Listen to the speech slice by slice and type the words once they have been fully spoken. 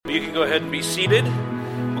can go ahead and be seated.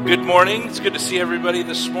 Well, good morning. It's good to see everybody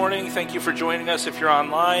this morning. Thank you for joining us. If you're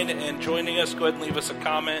online and joining us, go ahead and leave us a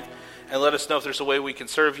comment and let us know if there's a way we can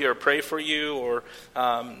serve you or pray for you, or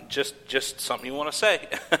just something you want to say.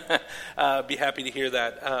 Be happy to hear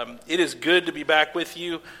that. It is good to be back with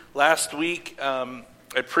you. Last week,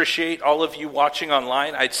 I appreciate all of you watching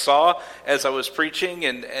online. I saw as I was preaching,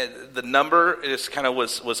 and the number just kind of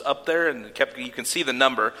was up there, and you can see the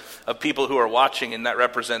number of people who are watching, and that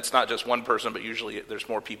represents not just one person, but usually there's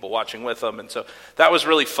more people watching with them. And so that was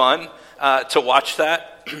really fun to watch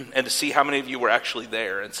that and to see how many of you were actually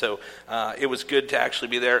there. And so it was good to actually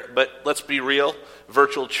be there. But let's be real.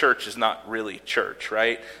 Virtual church is not really church,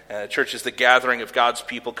 right? Church is the gathering of God's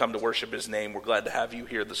people come to worship His name. We're glad to have you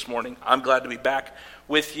here this morning. I'm glad to be back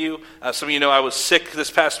with you. Some of you know I was sick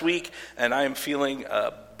this past week, and I am feeling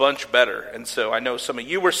a bunch better. And so I know some of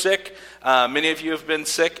you were sick. Many of you have been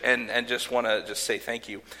sick, and just want to say thank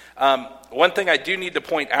you. One thing I do need to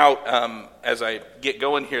point out as I get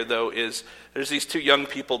going here, though, is there's these two young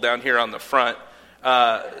people down here on the front,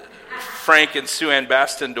 Frank and Sue Ann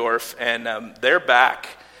Bastendorf, and they're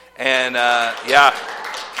back. And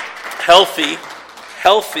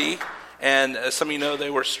healthy. And some of you know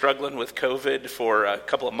they were struggling with COVID for a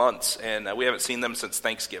couple of months, and we haven't seen them since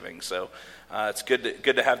Thanksgiving. So it's good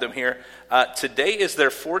to have them here. Today is their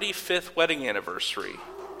 45th wedding anniversary.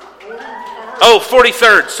 Oh,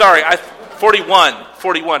 43rd. Sorry,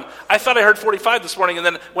 41. I thought I heard 45 this morning, and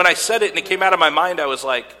then when I said it and it came out of my mind, I was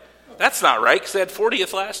like, that's not right, because they had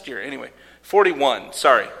 40th last year. Anyway, 41.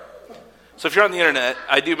 Sorry. So if you're on the internet,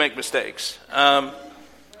 I do make mistakes.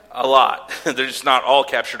 A lot. They're just not all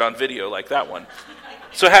captured on video like that one.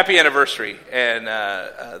 So happy anniversary, and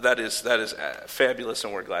that is fabulous,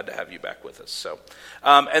 and we're glad to have you back with us. So,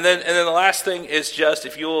 and then the last thing is just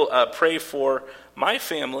if you'll pray for my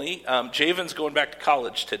family. Javen's going back to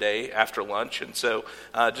college today after lunch, and so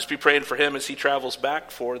just be praying for him as he travels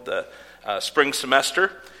back for the spring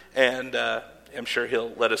semester, and I'm sure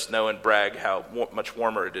he'll let us know and brag how much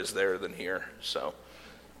warmer it is there than here. So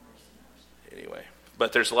anyway.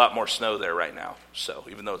 But there's a lot more snow there right now. So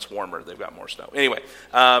even though it's warmer, they've got more snow. Anyway,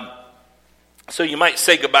 so you might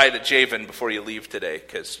say goodbye to Javen before you leave today,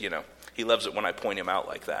 because, he loves it when I point him out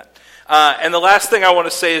like that. And the last thing I want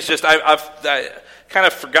to say is just I kind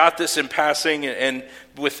of forgot this in passing, and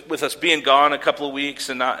with us being gone a couple of weeks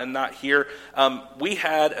and not here, we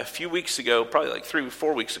had a few weeks ago, probably like 3 or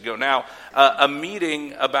 4 weeks ago now, a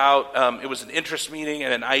meeting about, it was an interest meeting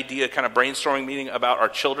and an idea kind of brainstorming meeting about our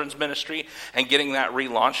children's ministry and getting that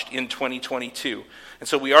relaunched in 2022. And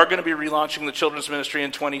so we are going to be relaunching the children's ministry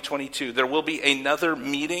in 2022. There will be another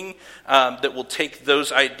meeting that will take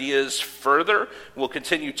those ideas further. We'll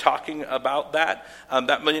continue talking about that.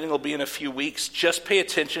 That meeting will be in a few weeks. Just pay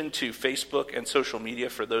attention to Facebook and social media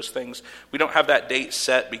for those things. We don't have that date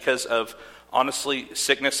set because of, honestly,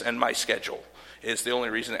 sickness and my schedule is the only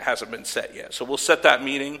reason it hasn't been set yet. So we'll set that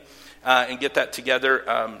meeting and get that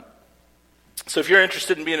together. So if you're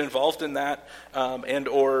interested in being involved in that, and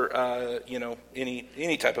or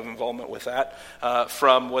any type of involvement with that,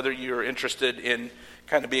 from whether you're interested in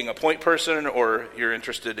kind of being a point person, or you're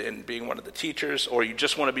interested in being one of the teachers, or you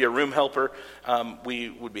just want to be a room helper, we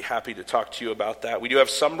would be happy to talk to you about that. We do have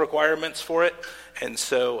some requirements for it, and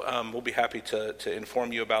so we'll be happy to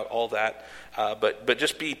inform you about all that. But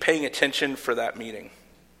just be paying attention for that meeting.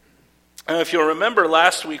 If you'll remember,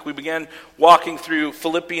 last week we began walking through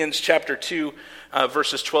Philippians chapter 2,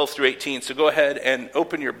 verses 12 through 18. So go ahead and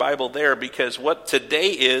open your Bible there, because what today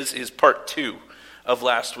is part 2 of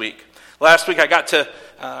last week. Last week I got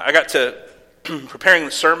to preparing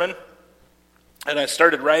the sermon, and I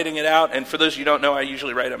started writing it out. And for those of you who don't know, I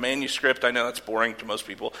usually write a manuscript. I know that's boring to most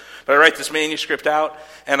people, but I write this manuscript out,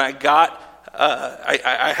 and I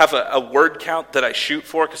have a word count that I shoot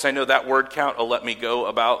for, because I know that word count will let me go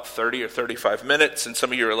about 30 or 35 minutes. And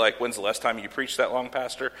some of you are like, when's the last time you preached that long,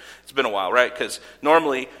 Pastor? It's been a while, right? Because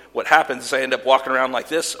normally what happens is I end up walking around like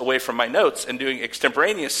this away from my notes and doing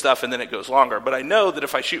extemporaneous stuff, and then it goes longer. But I know that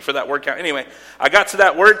if I shoot for that word count. Anyway, I got to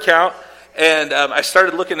that word count, and I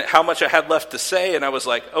started looking at how much I had left to say, and I was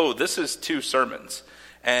like, oh, this is 2 sermons.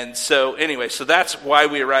 And so anyway, so that's why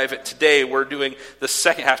we arrive at today. We're doing the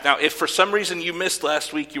second half. Now, if for some reason you missed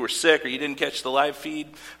last week, you were sick, or you didn't catch the live feed,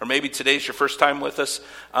 or maybe today's your first time with us,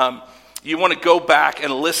 you want to go back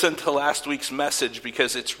and listen to last week's message,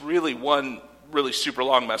 because it's really one really super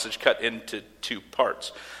long message cut into 2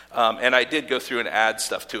 parts. And I did go through and add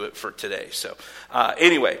stuff to it for today. So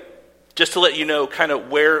anyway, just to let you know kind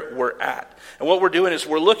of where we're at. And what we're doing is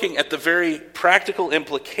we're looking at the very practical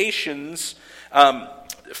implications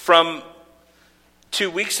from 2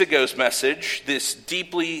 weeks ago's message, this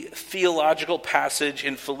deeply theological passage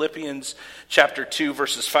in Philippians chapter 2,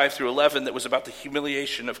 verses 5 through 11, that was about the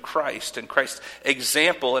humiliation of Christ and Christ's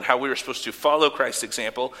example and how we were supposed to follow Christ's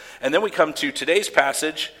example. And then we come to today's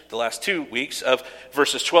passage, the last 2 weeks, of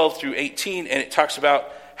verses 12 through 18, and it talks about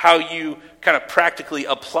how you kind of practically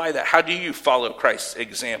apply that. How do you follow Christ's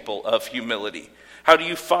example of humility? How do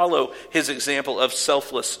you follow his example of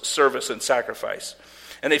selfless service and sacrifice?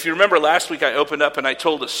 And if you remember last week, I opened up and I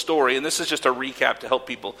told a story, and this is just a recap to help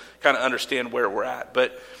people kind of understand where we're at.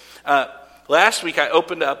 But last week I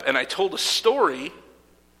opened up and I told a story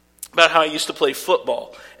about how I used to play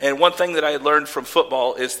football. And one thing that I had learned from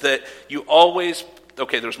football is that you always,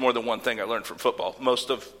 okay, there's more than one thing I learned from football,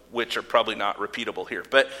 most of which are probably not repeatable here.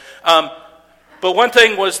 But one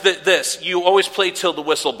thing was that you always play till the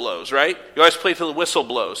whistle blows, right? You always play till the whistle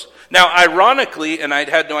blows. Now, ironically, and I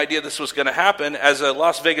had no idea this was going to happen, as a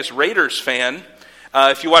Las Vegas Raiders fan,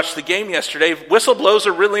 if you watched the game yesterday, whistle blows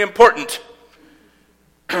are really important,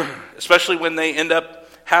 especially when they end up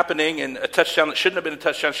happening and a touchdown that shouldn't have been a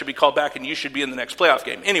touchdown should be called back and you should be in the next playoff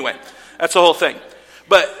game. Anyway, that's the whole thing.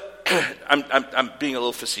 But I'm being a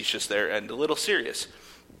little facetious there and a little serious.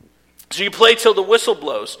 So you play till the whistle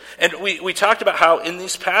blows. And we talked about how in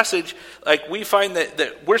this passage, like we find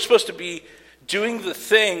that we're supposed to be doing the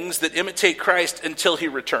things that imitate Christ until he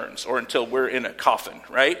returns or until we're in a coffin,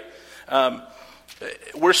 right?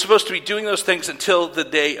 We're supposed to be doing those things until the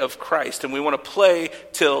day of Christ. And we want to play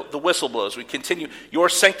till the whistle blows. We continue your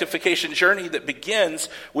sanctification journey that begins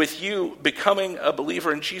with you becoming a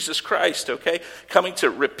believer in Jesus Christ, okay? Coming to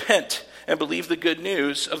repent and believe the good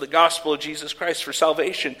news of the gospel of Jesus Christ for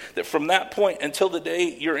salvation, that from that point until the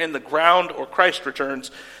day you're in the ground or Christ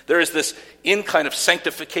returns, there is this incline of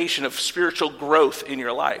sanctification, of spiritual growth in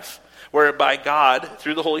your life, whereby God,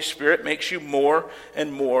 through the Holy Spirit, makes you more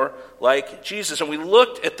and more like Jesus. And we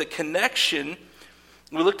looked at the connection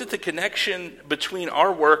between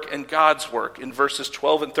our work and God's work in verses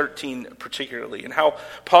 12 and 13 particularly, and how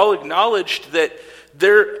Paul acknowledged that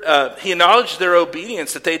he acknowledged their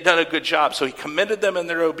obedience, that they'd done a good job. So he commended them in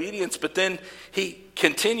their obedience, but then he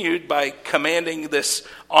continued by commanding this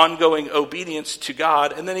ongoing obedience to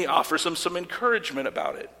God, and then he offers them some encouragement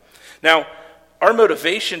about it. Now, our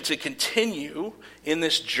motivation to continue in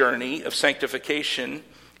this journey of sanctification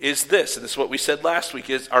is this, and this is what we said last week,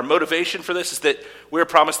 is our motivation for this is that we're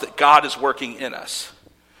promised that God is working in us.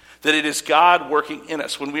 That it is God working in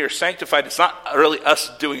us. When we are sanctified, it's not really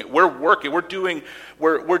us doing it. We're working. We're doing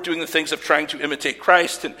the things of trying to imitate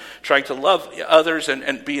Christ and trying to love others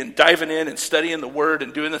and diving in and studying the Word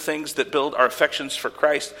and doing the things that build our affections for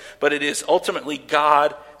Christ. But it is ultimately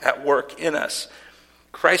God at work in us.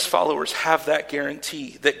 Christ followers have that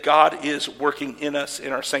guarantee that God is working in us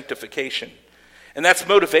in our sanctification. And that's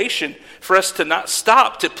motivation for us to not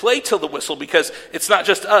stop, to play till the whistle, because it's not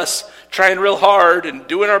just us trying real hard and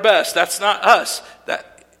doing our best. That's not us.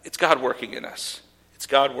 It's God working in us. It's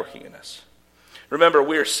God working in us. Remember,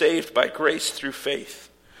 we are saved by grace through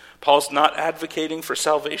faith. Paul's not advocating for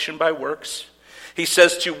salvation by works. He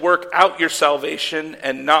says to work out your salvation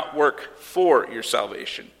and not work for your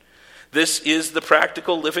salvation. This is the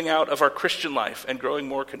practical living out of our Christian life and growing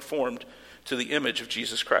more conformed to the image of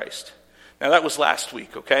Jesus Christ. Now, that was last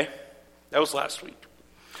week, okay? That was last week.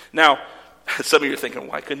 Now, some of you are thinking,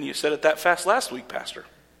 why couldn't you said it that fast last week, Pastor?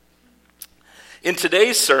 In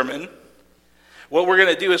today's sermon, what we're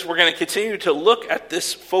going to do is we're going to continue to look at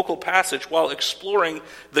this focal passage while exploring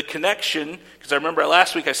the connection, because I remember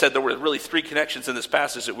last week I said there were really 3 connections in this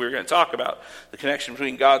passage that we were going to talk about. The connection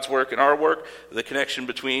between God's work and our work, the connection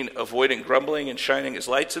between avoiding grumbling and shining as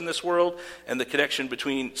lights in this world, and the connection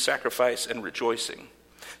between sacrifice and rejoicing.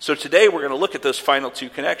 So today we're going to look at those final 2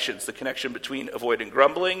 connections, the connection between avoiding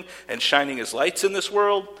grumbling and shining as lights in this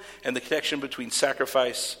world, and the connection between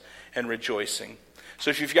sacrifice and rejoicing. So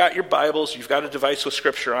if you've got your Bibles, you've got a device with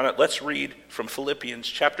Scripture on it, let's read from Philippians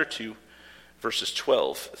chapter 2, verses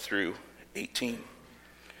 12 through 18.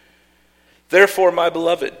 Therefore, my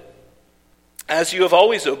beloved, as you have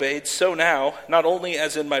always obeyed, so now, not only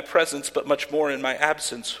as in my presence, but much more in my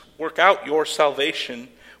absence, work out your salvation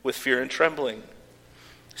with fear and trembling.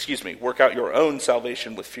 Work out your own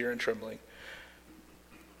salvation with fear and trembling.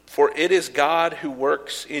 For it is God who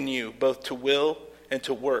works in you, both to will and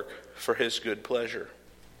to work for his good pleasure.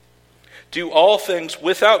 Do all things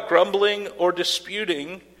without grumbling or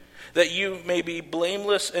disputing, that you may be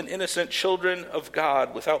blameless and innocent children of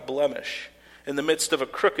God without blemish, in the midst of a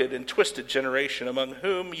crooked and twisted generation, among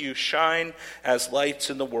whom you shine as lights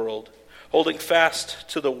in the world, holding fast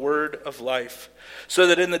to the word of life, so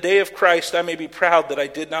that in the day of Christ I may be proud that I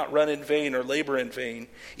did not run in vain or labor in vain,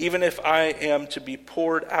 even if I am to be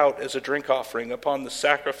poured out as a drink offering upon the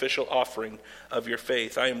sacrificial offering of your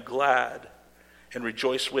faith. I am glad and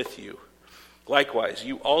rejoice with you. Likewise,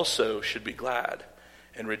 you also should be glad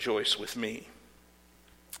and rejoice with me."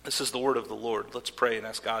 This is the word of the Lord. Let's pray and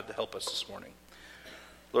ask God to help us this morning.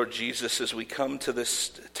 Lord Jesus, as we come to this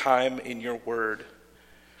time in your word,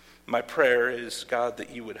 my prayer is, God,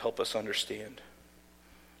 that you would help us understand.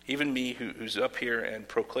 Even me who's up here and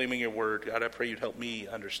proclaiming your word, God, I pray you'd help me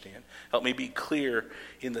understand. Help me be clear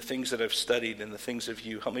in the things that I've studied and the things of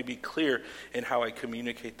you. Help me be clear in how I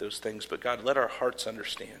communicate those things. But God, let our hearts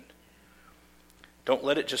understand. Don't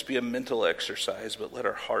let it just be a mental exercise, but let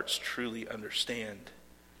our hearts truly understand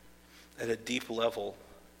at a deep level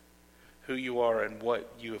who you are and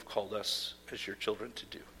what you have called us as your children to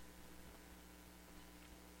do.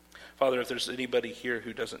 Father, if there's anybody here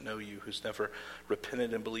who doesn't know you, who's never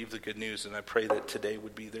repented and believed the good news, and I pray that today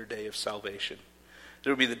would be their day of salvation. It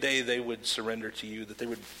would be the day they would surrender to you, that they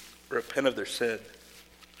would repent of their sin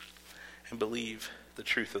and believe the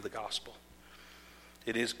truth of the gospel.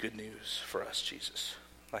 It is good news for us, Jesus.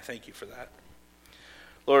 I thank you for that.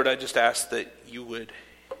 Lord, I just ask that you would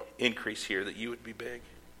increase here, that you would be big.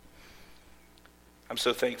 I'm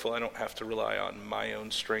so thankful I don't have to rely on my own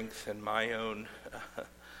strength and my own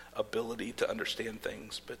ability to understand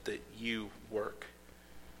things, but that you work.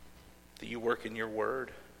 That you work in your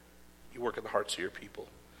word. You work in the hearts of your people.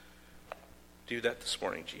 Do that this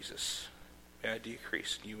morning, Jesus. May I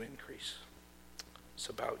decrease and you increase. It's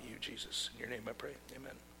about you, Jesus. In your name I pray.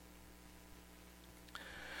 Amen.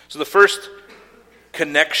 So the first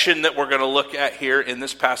connection that we're going to look at here in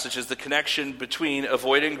this passage is the connection between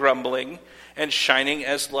avoiding grumbling and shining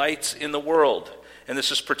as lights in the world. And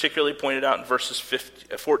this is particularly pointed out in verses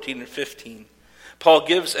 14 and 15. Paul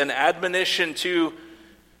gives an admonition to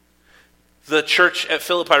the church at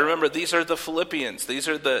Philippi. Remember, these are the Philippians. They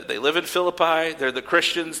live in Philippi. They're the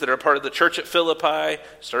Christians that are part of the church at Philippi,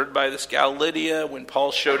 started by this gal Lydia when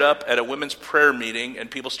Paul showed up at a women's prayer meeting and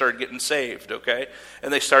people started getting saved, okay?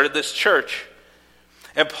 And they started this church.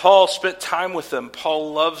 And Paul spent time with them.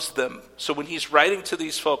 Paul loves them. So when he's writing to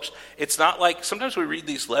these folks, it's not like, sometimes we read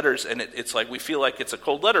these letters and it's like we feel like it's a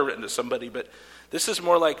cold letter written to somebody, but this is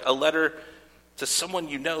more like a letter to someone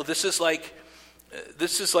you know. This is like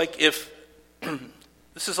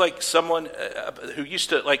someone who used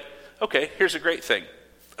to, like, okay, here's a great thing.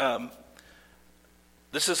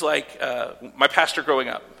 This is like my pastor growing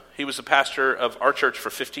up. He was a pastor of our church for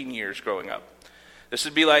 15 years growing up. This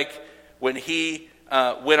would be like when he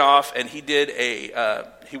went off and he did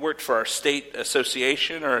he worked for our state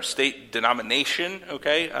association or a state denomination,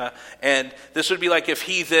 okay? And this would be like if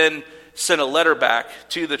he then sent a letter back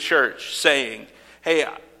to the church saying, hey,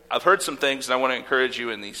 I've heard some things and I want to encourage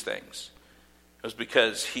you in these things. It was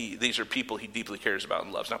because these are people he deeply cares about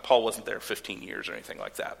and loves. Now, Paul wasn't there 15 years or anything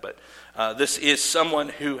like that, but this is someone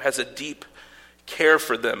who has a deep care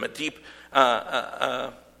for them, a deep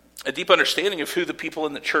understanding of who the people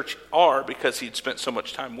in the church are because he'd spent so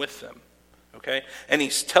much time with them, okay? And he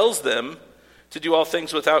tells them to do all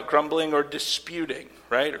things without grumbling or disputing,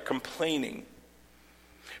 right, or complaining.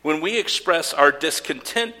 When we express our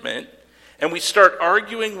discontentment and we start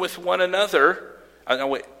arguing with one another,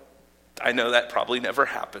 I know that probably never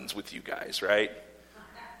happens with you guys, right?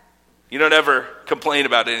 You don't ever complain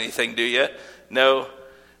about anything, do you? No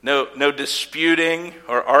disputing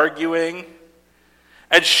or arguing.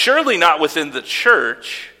 And surely not within the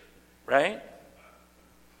church, right?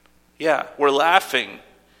 Yeah, we're laughing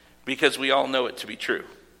because we all know it to be true.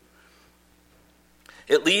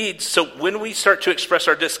 It leads, so when we start to express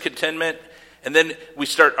our discontentment and then we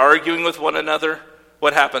start arguing with one another,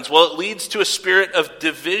 what happens? Well, it leads to a spirit of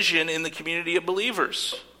division in the community of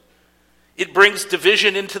believers. It brings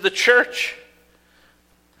division into the church.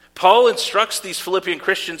 Paul instructs these Philippian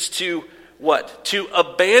Christians to what? To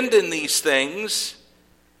abandon these things.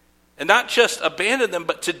 And not just abandon them,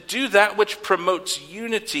 but to do that which promotes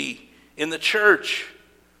unity in the church.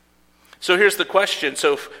 So here's the question.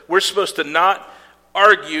 So if we're supposed to not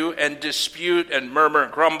argue and dispute and murmur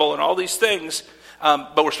and grumble and all these things,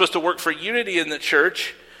 but we're supposed to work for unity in the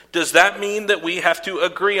church, does that mean that we have to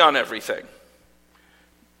agree on everything?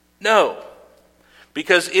 No.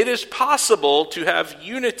 Because it is possible to have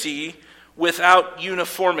unity without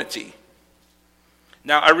uniformity.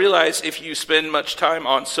 Now, I realize if you spend much time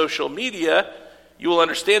on social media, you will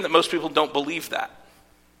understand that most people don't believe that.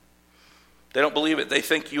 They don't believe it. They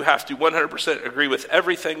think you have to 100% agree with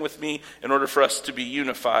everything with me in order for us to be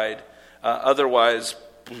unified. Otherwise,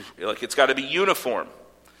 like it's got to be uniform.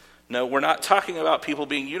 No, we're not talking about people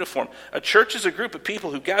being uniform. A church is a group of people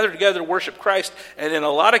who gather together to worship Christ, and in a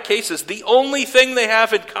lot of cases, the only thing they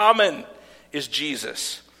have in common is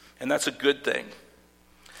Jesus, and that's a good thing.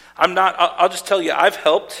 I'll just tell you, I've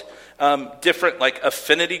helped different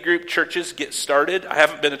affinity group churches get started. I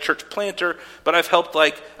haven't been a church planter, but I've helped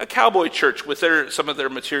a cowboy church with some of their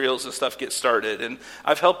materials and stuff get started. And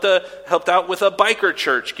I've helped out with a biker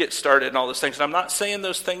church get started and all those things. And I'm not saying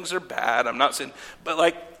those things are bad. I'm not saying, but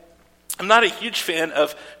I'm not a huge fan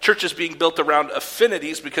of churches being built around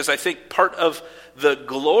affinities, because I think part of the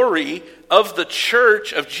glory of the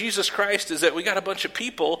church of Jesus Christ is that we got a bunch of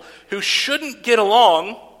people who shouldn't get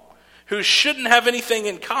along, who shouldn't have anything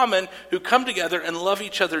in common, who come together and love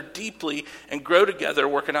each other deeply and grow together,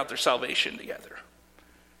 working out their salvation together.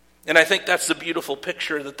 And I think that's the beautiful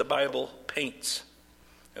picture that the Bible paints.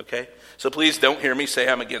 Okay? So please don't hear me say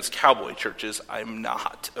I'm against cowboy churches. I'm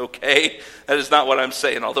not, okay? That is not what I'm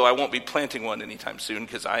saying, although I won't be planting one anytime soon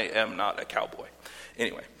because I am not a cowboy.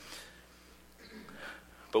 Anyway.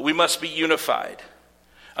 But we must be unified.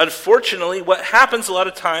 Unfortunately, what happens a lot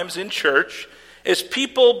of times in church is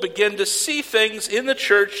people begin to see things in the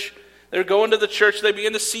church. They're going to the church. They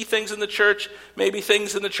begin to see things in the church. Maybe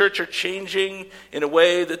things in the church are changing in a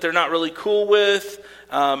way that they're not really cool with.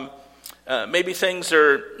 Maybe things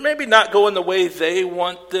are not going the way they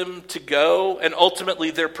want them to go. And ultimately,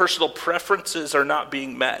 their personal preferences are not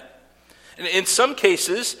being met. And in some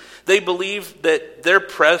cases, they believe that their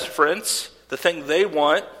preference, the thing they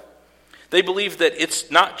want, they believe that it's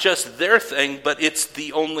not just their thing, but it's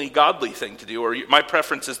the only godly thing to do, or my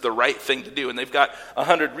preference is the right thing to do. And they've got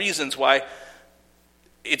 100 reasons why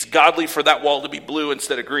it's godly for that wall to be blue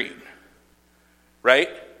instead of green. Right?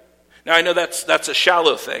 Now, I know that's a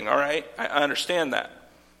shallow thing, all right? I understand that.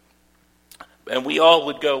 And we all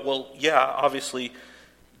would go, well, yeah, obviously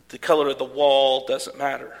the color of the wall doesn't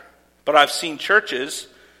matter. But I've seen churches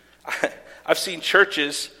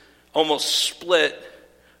almost split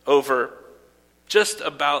over just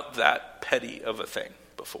about that petty of a thing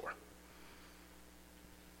before.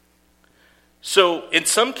 So in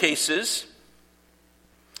some cases,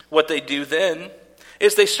 what they do then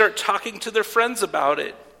is they start talking to their friends about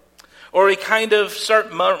it. Or they kind of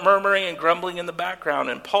start murmuring and grumbling in the background.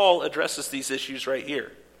 And Paul addresses these issues right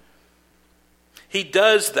here. He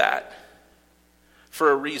does that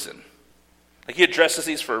for a reason. He addresses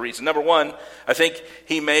these for a reason. Number one, I think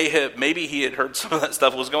maybe he had heard some of that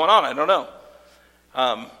stuff was going on. I don't know.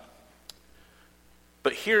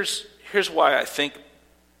 But here's why I think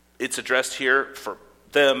it's addressed here for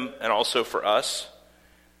them and also for us,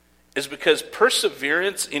 is because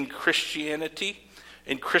perseverance in Christianity,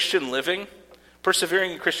 in Christian living,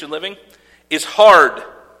 persevering in Christian living is hard.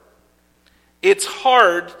 It's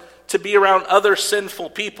hard to be around other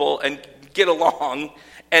sinful people and get along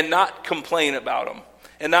and not complain about them,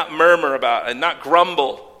 and not murmur about it, and not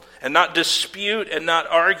grumble, and not dispute, and not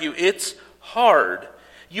argue. It's hard.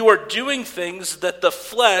 You are doing things that the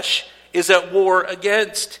flesh is at war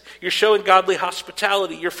against. You're showing godly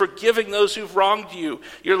hospitality. You're forgiving those who've wronged you.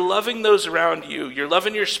 You're loving those around you. You're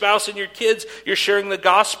loving your spouse and your kids. You're sharing the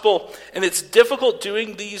gospel. And it's difficult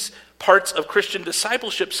doing these parts of Christian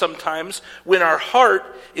discipleship sometimes when our heart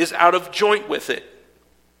is out of joint with it.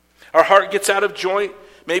 Our heart gets out of joint.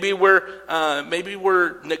 Maybe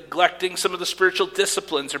we're neglecting some of the spiritual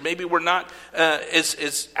disciplines, or maybe we're not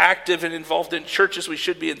as active and involved in church as we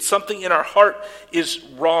should be, and something in our heart is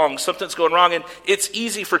wrong. Something's going wrong, and it's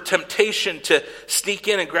easy for temptation to sneak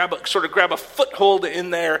in and grab a foothold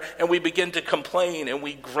in there, and we begin to complain and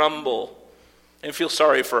we grumble and feel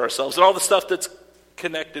sorry for ourselves and all the stuff that's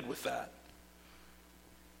connected with that.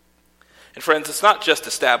 And friends, it's not just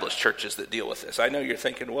established churches that deal with this. I know you're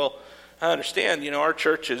thinking, well, I understand, our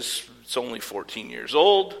church it's only 14 years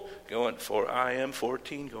old, I am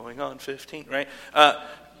 14, going on 15, right?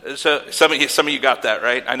 So some of you got that,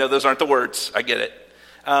 right? I know those aren't the words, I get it.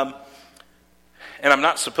 And I'm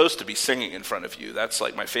not supposed to be singing in front of you. That's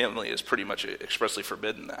my family is pretty much expressly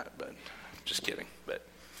forbidden that, but just kidding. But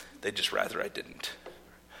they'd just rather I didn't.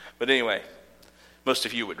 But anyway, most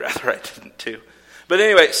of you would rather I didn't too. But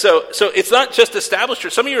anyway, so it's not just established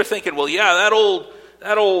church. Some of you are thinking, well, yeah, that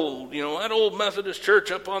old Methodist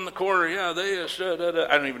church up on the corner, yeah,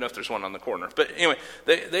 I don't even know if there's one on the corner. But anyway,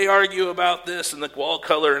 they argue about this and the wall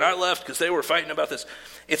color, and I left because they were fighting about this.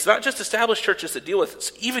 It's not just established churches that deal with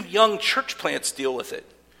it. Even young church plants deal with it.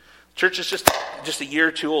 Church is just a year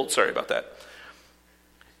or two old. Sorry about that.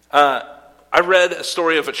 I read a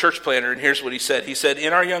story of a church planter, and here's what he said. He said,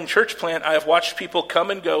 in our young church plant, I have watched people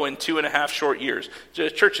come and go in 2.5 short years. The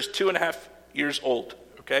church is 2.5 years old,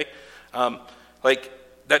 okay?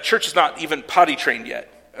 That church is not even potty trained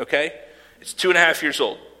yet. okay? It's 2.5 years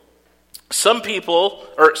old.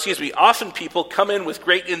 Often people come in with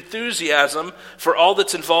great enthusiasm for all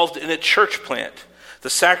that's involved in a church plant. The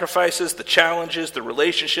sacrifices, the challenges, the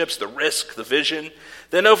relationships, the risk, the vision.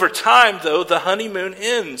 Then over time, though, the honeymoon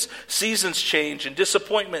ends. Seasons change, and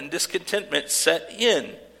disappointment and discontentment set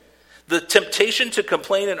in. The temptation to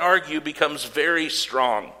complain and argue becomes very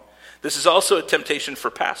strong. This is also a temptation for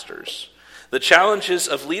pastors. The challenges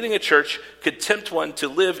of leading a church could tempt one to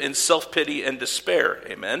live in self-pity and despair,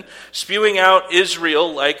 amen? Spewing out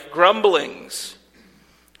Israel-like grumblings,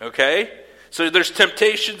 okay? So there's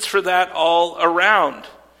temptations for that all around.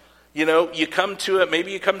 You know,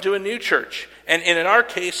 maybe you come to a new church. And in our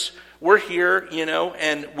case, we're here,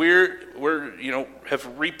 and we're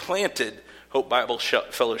have replanted Hope Bible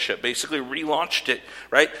Fellowship, basically relaunched it,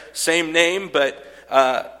 right? Same name, but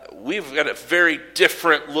we've got a very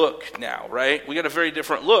different look now, right? We got a very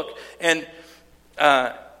different look. And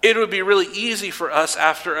it would be really easy for us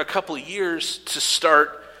after a couple of years to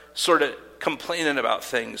start sort of complaining about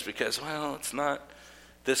things because, well, it's not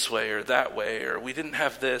this way or that way, or we didn't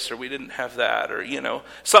have this or we didn't have that, or,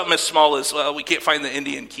 something as small as, well, we can't find the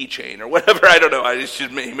Indian keychain or whatever. I don't know. I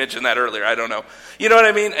should mention that earlier. I don't know. You know what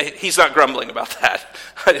I mean? He's not grumbling about that.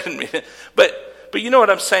 I didn't mean it. But you know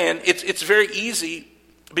what I'm saying? It's very easy.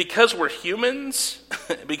 Because we're humans,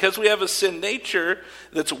 because we have a sin nature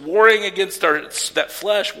that's warring against that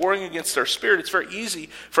flesh, warring against our spirit, it's very easy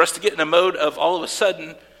for us to get in a mode of all of a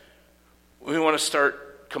sudden, we want to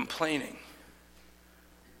start complaining.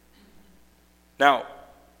 Now,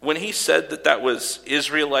 when he said that was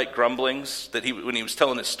Israelite grumblings, when he was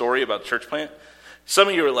telling his story about the church plant, some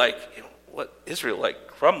of you are like, what, Israelite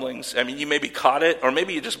grumblings? I mean, you maybe caught it, or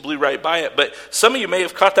maybe you just blew right by it, but some of you may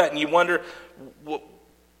have caught that and you wonder,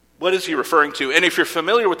 what is he referring to? And if you're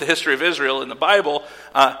familiar with the history of Israel in the Bible,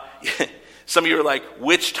 some of you are like,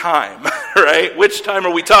 which time, right? Which time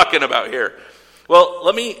are we talking about here? Well,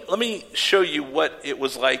 let me show you what it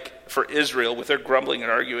was like for Israel with their grumbling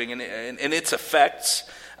and arguing and its effects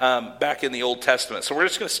back in the Old Testament. So we're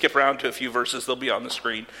just going to skip around to a few verses. They'll be on the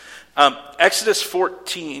screen. Exodus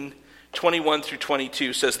 14, 21 through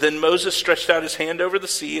 22 says, Then Moses stretched out his hand over the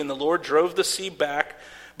sea, and the Lord drove the sea back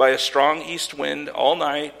by a strong east wind all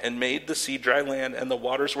night and made the sea dry land, and the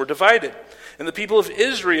waters were divided. And the people of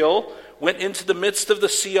Israel went into the midst of the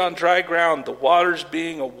sea on dry ground, the waters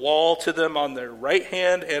being a wall to them on their right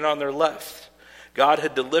hand and on their left. God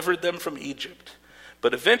had delivered them from Egypt.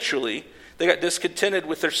 But eventually, they got discontented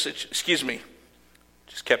with their situation.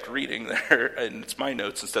 Just kept reading there, and it's my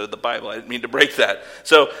notes instead of the Bible. I didn't mean to break that.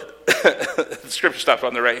 So the scripture stopped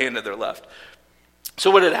on their right hand and their left. So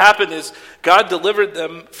what had happened is God delivered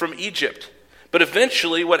them from Egypt. But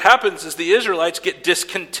eventually what happens is the Israelites get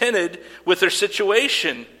discontented with their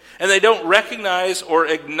situation, and they don't recognize or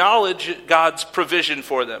acknowledge God's provision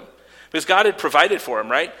for them. Because God had provided for them,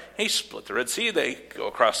 right? He split the Red Sea. They go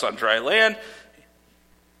across on dry land.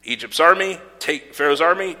 Pharaoh's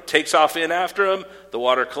army takes off in after them. The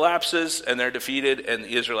water collapses, and they're defeated, and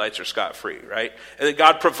the Israelites are scot-free, right? And then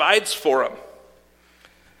God provides for them.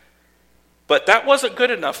 But that wasn't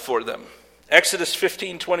good enough for them. Exodus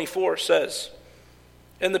 15:24 says,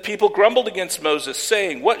 And the people grumbled against Moses,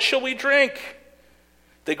 saying, What shall we drink?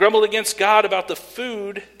 They grumbled against God about the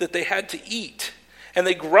food that they had to eat. And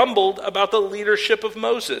they grumbled about the leadership of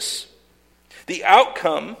Moses. The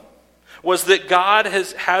outcome was that God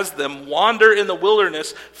has them wander in the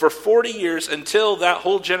wilderness for 40 years until that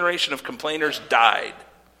whole generation of complainers died.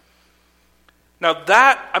 Now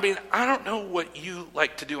I don't know what you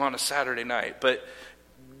like to do on a Saturday night, but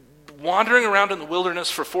wandering around in the wilderness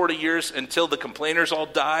for 40 years until the complainers all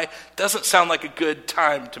die doesn't sound like a good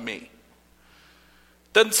time to me.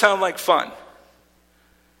 Doesn't sound like fun.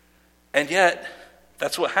 And yet,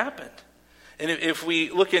 that's what happened. And if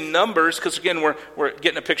we look in Numbers, because again, we're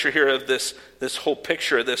getting a picture here of this whole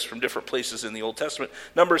picture of this from different places in the Old Testament.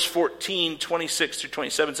 Numbers 14, 26 through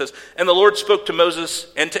 27 says, And the Lord spoke to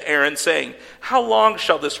Moses and to Aaron, saying, How long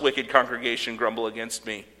shall this wicked congregation grumble against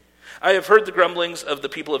me? I have heard the grumblings of the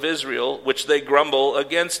people of Israel, which they grumble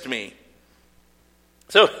against me.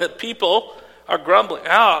 So the people are grumbling.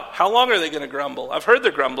 How long are they going to grumble? I've heard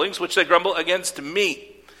their grumblings, which they grumble against me.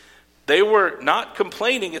 They were not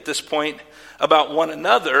complaining at this point about one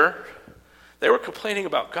another. They were complaining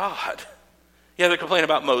about God. Yeah, they're complaining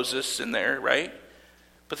about Moses in there, right?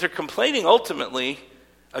 But they're complaining ultimately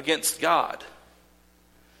against God.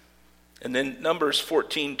 And then Numbers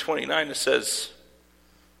 14:29, it says,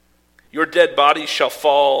 Your dead bodies shall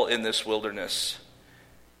fall in this wilderness,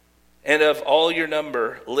 and of all your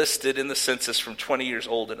number listed in the census from 20 years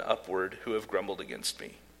old and upward who have grumbled against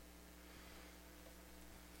me.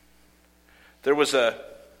 there was a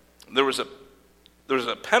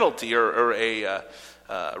penalty or a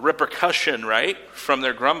repercussion, right, from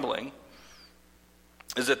their grumbling,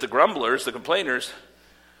 is that the grumblers, the complainers,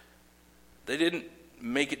 they didn't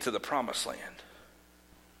make it to the promised land.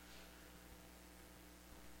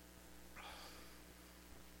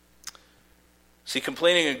 See,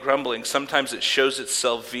 complaining and grumbling, sometimes it shows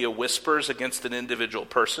itself via whispers against an individual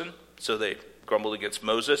person. So they grumbled against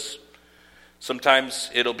Moses. Sometimes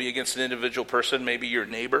it'll be against an individual person, maybe your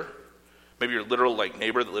neighbor, maybe your literal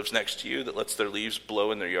neighbor that lives next to you that lets their leaves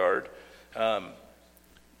blow in their yard. And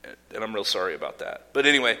I'm real sorry about that. But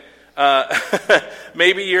anyway,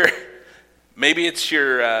 maybe it's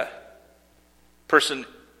your person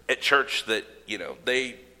at church that,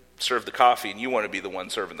 they serve the coffee and you want to be the one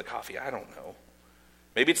serving the coffee. I don't know.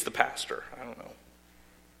 Maybe it's the pastor. I don't know.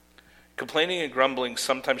 Complaining and grumbling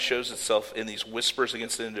sometimes shows itself in these whispers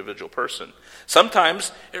against an individual person.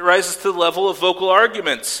 Sometimes it rises to the level of vocal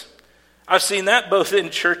arguments. I've seen that both in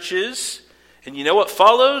churches, and you know what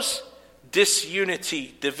follows?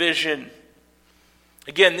 Disunity, division.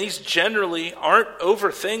 Again, these generally aren't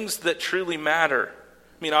over things that truly matter.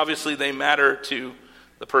 I mean, obviously they matter to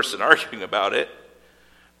the person arguing about it,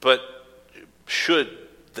 but should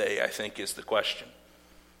they, I think, is the question.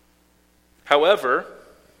 However,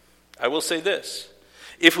 I will say this.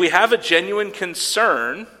 If we have a genuine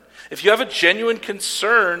concern, if you have a genuine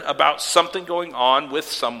concern about something going on with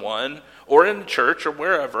someone or in church or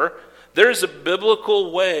wherever, there is a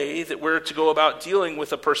biblical way that we're to go about dealing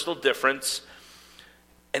with a personal difference,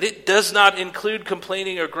 and it does not include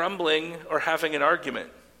complaining or grumbling or having an argument.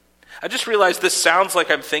 I just realized this sounds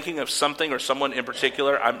like I'm thinking of something or someone in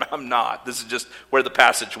particular. I'm not. This is just where the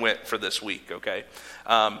passage went for this week, okay?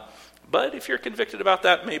 But if you're convicted about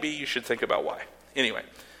that, maybe you should think about why. Anyway,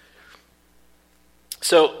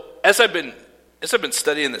 so as I've been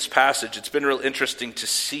studying this passage, it's been real interesting to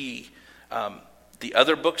see the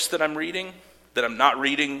other books that I'm reading, that I'm not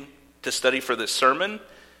reading to study for this sermon,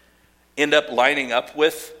 end up lining up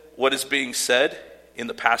with what is being said in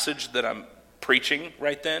the passage that I'm preaching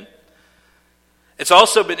right then. It's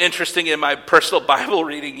also been interesting in my personal Bible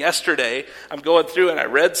reading yesterday. I'm going through and I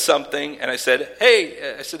read something and I said,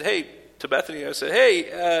 hey, to Bethany, I said,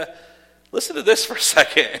 hey, listen to this for a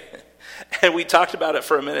second. And we talked about it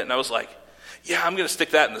for a minute and I was like, yeah, I'm going to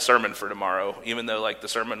stick that in the sermon for tomorrow, even though the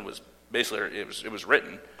sermon was basically, it was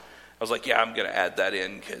written. I was like, yeah, I'm going to add that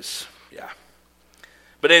in because, yeah.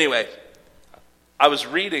 But anyway, I was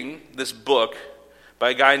reading this book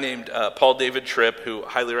by a guy named Paul David Tripp, who I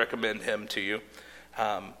highly recommend him to you.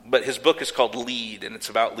 But his book is called Lead, and it's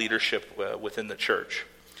about leadership within the church.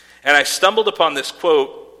 And I stumbled upon this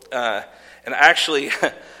quote, and actually,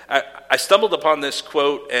 I stumbled upon this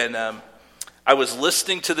quote, and I was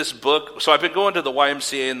listening to this book. So I've been going to the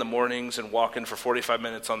YMCA in the mornings and walking for 45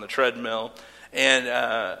 minutes on the treadmill, and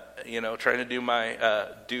trying to do my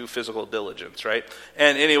do physical diligence, right?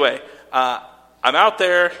 And anyway, I'm out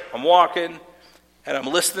there, I'm walking, and I'm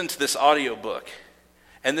listening to this audiobook.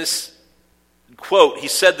 And this quote, he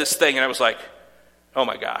said this thing, and I was like, oh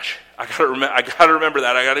my gosh, I gotta remember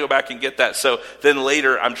that. I gotta go back and get that. So then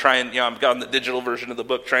later I'm trying, I've gotten the digital version of the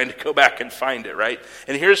book, trying to go back and find it, right?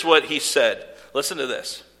 And here's what he said. Listen to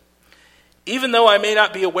this. Even though I may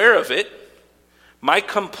not be aware of it, my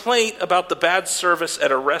complaint about the bad service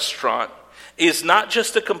at a restaurant is not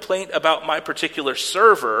just a complaint about my particular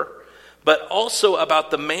server, but also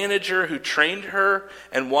about the manager who trained her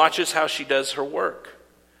and watches how she does her work.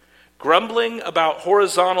 Grumbling about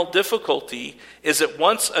horizontal difficulty is at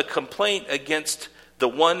once a complaint against the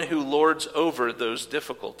one who lords over those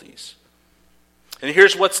difficulties. And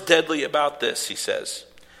here's what's deadly about this, he says.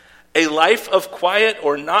 A life of quiet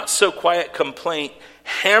or not so quiet complaint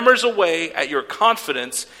hammers away at your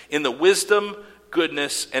confidence in the wisdom,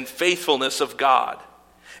 goodness, and faithfulness of God.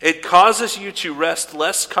 It causes you to rest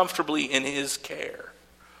less comfortably in his care.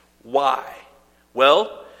 Why?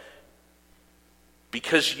 Well,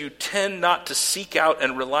 because you tend not to seek out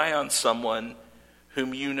and rely on someone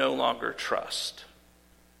whom you no longer trust.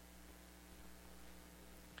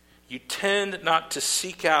 You tend not to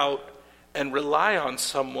seek out and rely on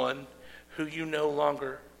someone who you no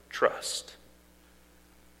longer trust.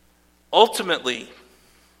 Ultimately,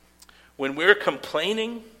 when we're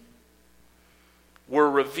complaining, we're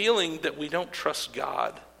revealing that we don't trust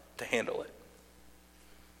God to handle it.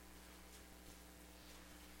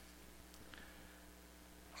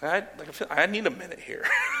 I need a minute here,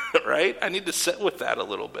 right? I need to sit with that a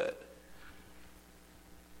little bit.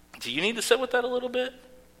 Do you need to sit with that a little bit?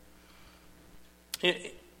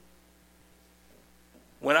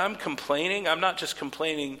 When I'm complaining, I'm not just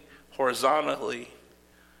complaining horizontally,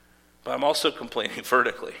 but I'm also complaining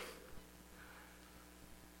vertically.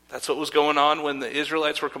 That's what was going on when the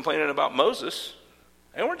Israelites were complaining about Moses.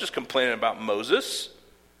 They weren't just complaining about Moses.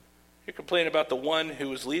 You're complaining about the one who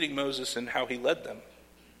was leading Moses and how he led them.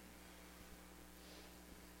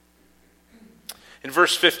 In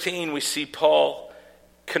verse 15, we see Paul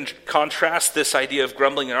contrast this idea of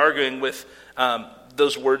grumbling and arguing with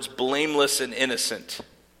those words blameless and innocent.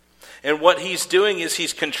 And what he's doing is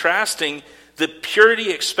he's contrasting the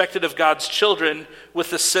purity expected of God's children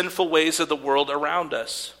with the sinful ways of the world around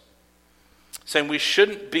us. Saying we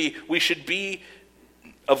should be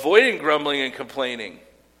avoiding grumbling and complaining.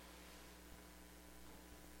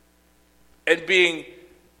 And being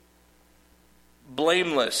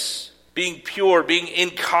blameless, being pure, being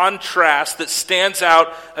in contrast that stands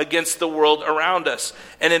out against the world around us.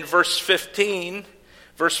 And in verse 15,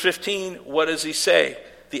 what does he say?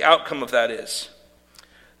 The outcome of that is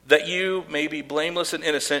that you may be blameless and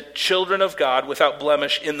innocent, children of God without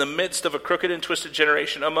blemish, in the midst of a crooked and twisted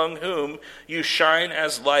generation, among whom you shine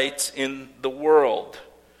as lights in the world.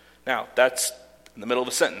 Now, that's in the middle of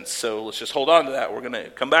a sentence, so let's just hold on to that. We're going to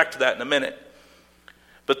come back to that in a minute.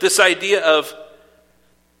 But this idea of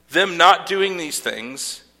them not doing these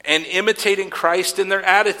things and imitating Christ in their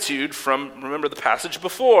attitude from, remember the passage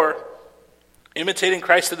before, imitating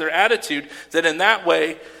Christ in their attitude, that in that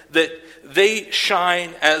way that they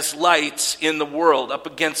shine as lights in the world up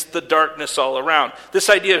against the darkness all around. This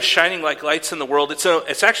idea of shining like lights in the world,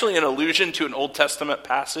 it's actually an allusion to an Old Testament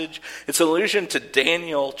passage. It's an allusion to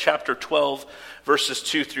Daniel chapter 12, verses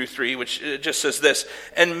 2 through 3, which just says this: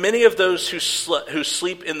 "And many of those who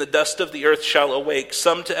sleep in the dust of the earth shall awake,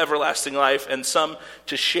 some to everlasting life, and some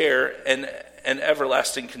to share an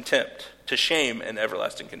everlasting contempt, to shame and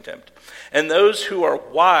everlasting contempt. And those who are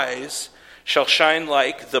wise shall shine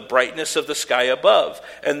like the brightness of the sky above,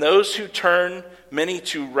 and those who turn many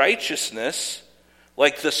to righteousness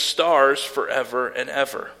like the stars forever and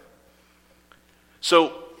ever."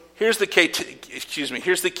 So here's the key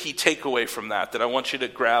takeaway from that I want you to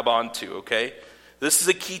grab onto, okay? This is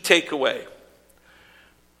a key takeaway.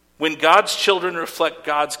 When God's children reflect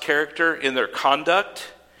God's character in their conduct,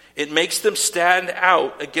 it makes them stand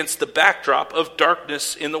out against the backdrop of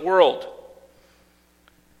darkness in the world.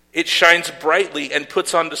 It shines brightly and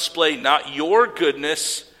puts on display not your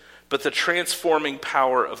goodness, but the transforming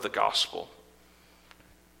power of the gospel.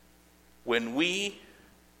 When we,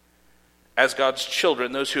 as God's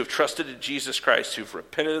children, those who have trusted in Jesus Christ, who've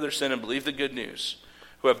repented of their sin and believed the good news,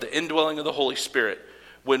 who have the indwelling of the Holy Spirit,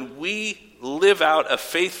 when we live out a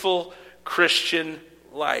faithful Christian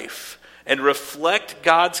life and reflect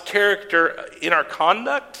God's character in our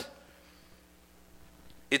conduct,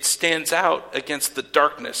 it stands out against the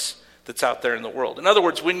darkness that's out there in the world. In other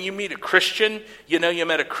words, when you meet a Christian, you know you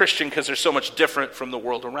met a Christian because they're so much different from the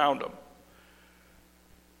world around them.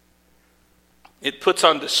 It puts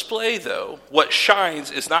on display, though, what shines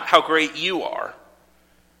is not how great you are,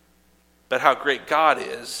 but how great God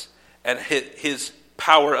is and his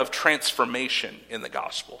power of transformation in the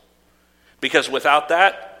gospel. Because without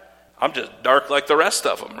that, I'm just dark like the rest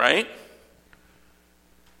of them, right?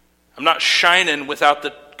 I'm not shining without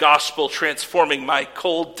the gospel transforming my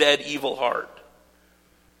cold, dead, evil heart.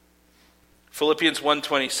 Philippians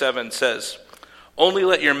 1:27 says, "Only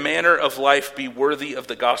let your manner of life be worthy of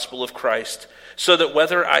the gospel of Christ, so that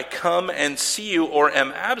whether I come and see you or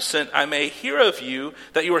am absent, I may hear of you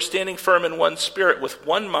that you are standing firm in one spirit, with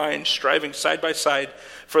one mind, striving side by side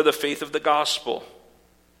for the faith of the gospel."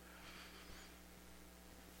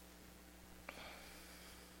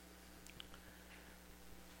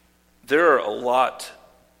 There are a lot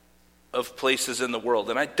of places in the world,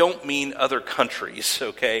 and I don't mean other countries,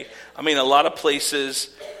 okay? I mean a lot of places,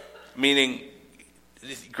 meaning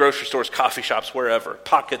grocery stores, coffee shops, wherever,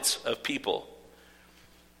 pockets of people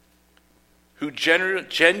who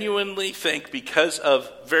genuinely think, because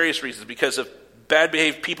of various reasons, because of bad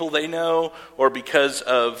behaved people they know, or because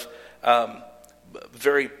of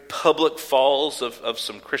very public falls of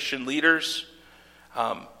some Christian leaders,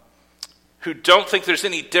 who don't think there's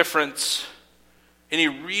any difference, any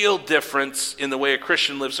real difference in the way a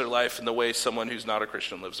Christian lives their life and the way someone who's not a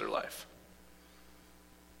Christian lives their life.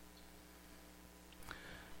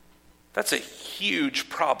 That's a huge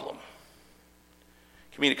problem.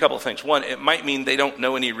 It can mean a couple of things. One, it might mean they don't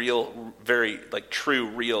know any real, true,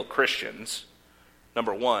 real Christians,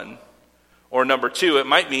 number one. Or number two, it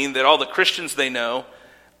might mean that all the Christians they know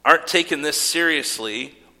aren't taking this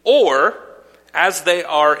seriously, or as they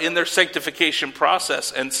are in their sanctification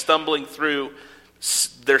process and stumbling through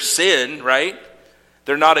their sin, right?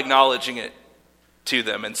 They're not acknowledging it to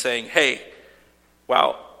them and saying, "Hey,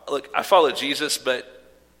 wow, look, I follow Jesus, but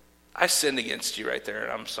I sinned against you right there,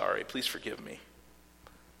 and I'm sorry. Please forgive me.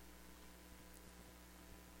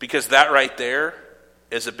 Because that right there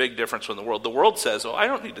is a big difference from the world. The world says, "Oh, I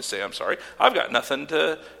don't need to say I'm sorry. I've got nothing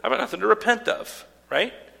to repent of,"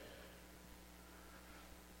 right?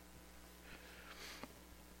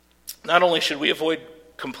 Not only should we avoid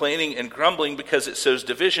complaining and grumbling because it sows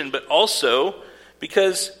division, but also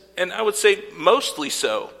because, and I would say mostly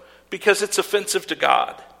so, because it's offensive to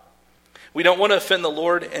God. We don't want to offend the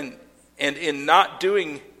Lord, and in not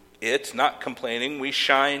doing it, not complaining, we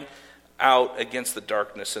shine out against the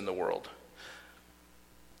darkness in the world.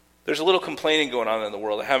 There's a little complaining going on in the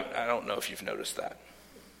world. I don't know if you've noticed that.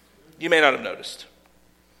 You may not have noticed.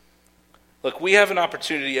 Look, we have an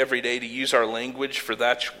opportunity every day to use our language for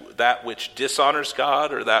that which dishonors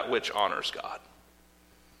God or that which honors God.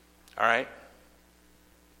 All right?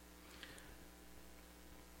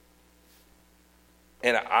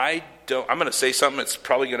 And I'm going to say something that's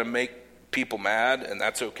probably going to make people mad, and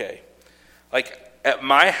that's okay. Like, at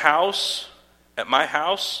my house,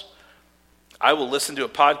 I will listen to a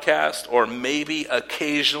podcast, or maybe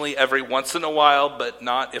occasionally every once in a while, but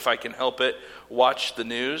not if I can help it, watch the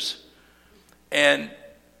news and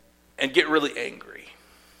get really angry.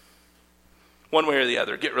 One way or the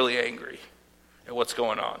other, get really angry at what's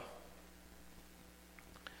going on.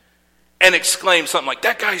 And exclaim something like,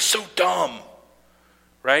 "That guy's so dumb,"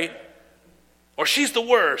 right? Or "She's the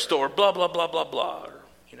worst," or blah, blah, blah, blah, blah. Or,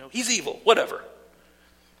 "He's evil," whatever.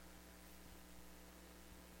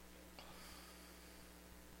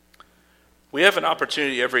 We have an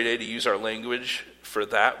opportunity every day to use our language for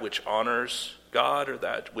that which honors God or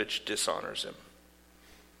that which dishonors Him.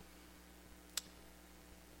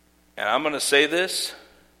 And I'm going to say this.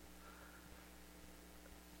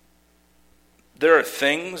 There are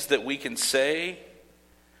things that we can say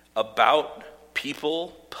about people,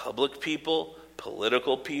 public people,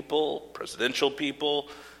 political people, presidential people,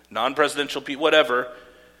 non-presidential people, whatever,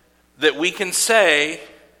 that we can say,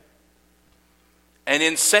 and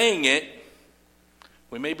in saying it,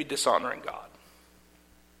 we may be dishonoring God.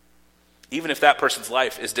 Even if that person's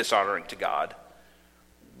life is dishonoring to God,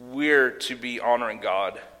 we're to be honoring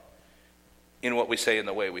God in what we say and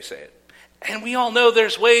the way we say it. And we all know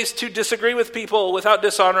there's ways to disagree with people without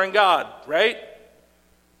dishonoring God, right?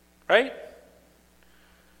 Right?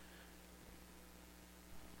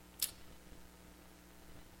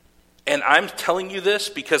 And I'm telling you this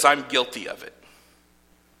because I'm guilty of it.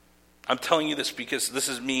 I'm telling you this because this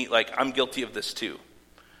is me, I'm guilty of this too.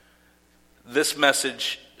 This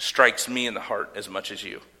message strikes me in the heart as much as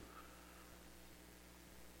you.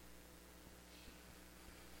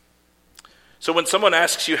 So when someone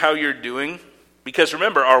asks you how you're doing, because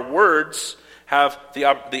remember, our words have the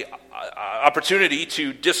opportunity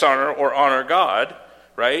to dishonor or honor God,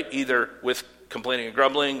 right? Either with complaining and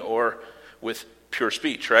grumbling or with pure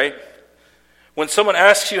speech, right? When someone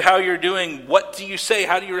asks you how you're doing, what do you say?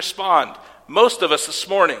 How do you respond? Most of us this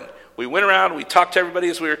morning, we went around, we talked to everybody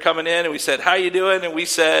as we were coming in, and we said, "How you doing?" And we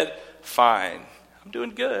said, "Fine. I'm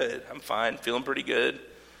doing good. I'm fine. Feeling pretty good."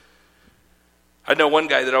 I know one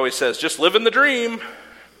guy that always says, "Just living the dream,"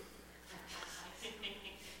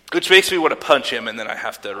 which makes me want to punch him, and then I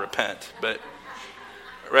have to repent. But,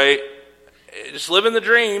 right? Just living the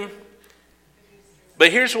dream.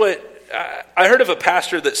 But here's what, I heard of a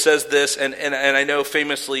pastor that says this, and I know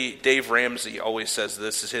famously Dave Ramsey always says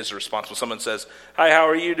this is his response when someone says, "Hi, how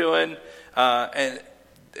are you doing?" And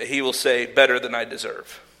he will say, "Better than I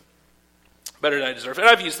deserve." Better than I deserve. And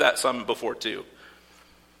I've used that some before too.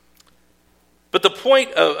 But the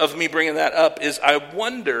point of me bringing that up is I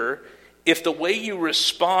wonder if the way you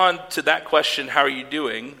respond to that question, "How are you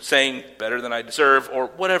doing?" saying "better than I deserve," or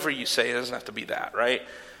whatever you say, it doesn't have to be that, right?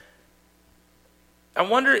 I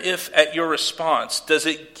wonder if at your response, does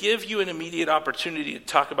it give you an immediate opportunity to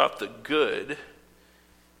talk about the good,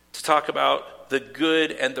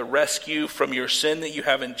 and the rescue from your sin that you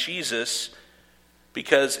have in Jesus?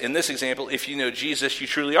 Because in this example, if you know Jesus, you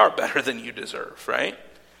truly are better than you deserve, right?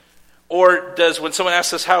 Or does, when someone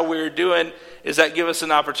asks us how we're doing, does that give us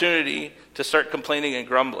an opportunity to start complaining and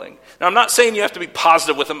grumbling? Now, I'm not saying you have to be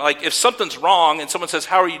positive with them. Like, if something's wrong and someone says,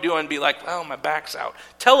 "How are you doing?" be like, "Well, my back's out."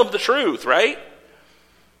 Tell them the truth, right?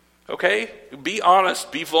 Okay? Be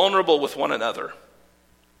honest. Be vulnerable with one another.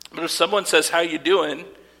 But if someone says, "How you doing?"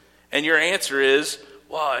 and your answer is,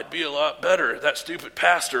 "Well, I'd be a lot better if that stupid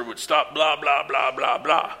pastor would stop blah, blah, blah, blah,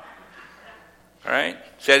 blah." All right?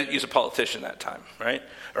 See, I didn't use a politician that time, right?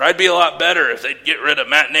 Or "I'd be a lot better if they'd get rid of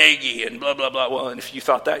Matt Nagy and blah, blah, blah." Well, and if you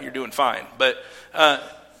thought that, you're doing fine. But,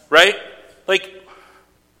 right? Like,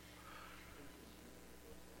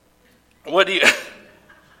 what do you...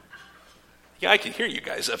 Yeah, I can hear you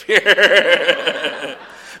guys up here.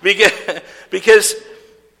 because,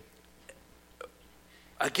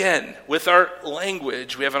 again, with our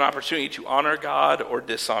language, we have an opportunity to honor God or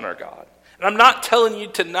dishonor God. And I'm not telling you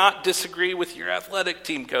to not disagree with your athletic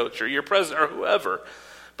team coach or your president or whoever,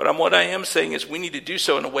 but what I am saying is we need to do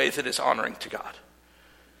so in a way that is honoring to God.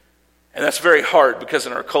 And that's very hard because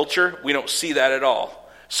in our culture, we don't see that at all.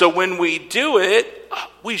 So when we do it,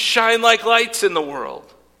 we shine like lights in the world.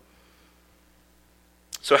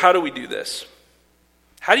 So how do we do this?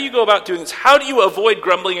 How do you go about doing this? How do you avoid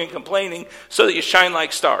grumbling and complaining so that you shine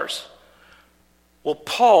like stars? Well,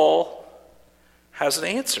 Paul has an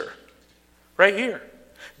answer right here.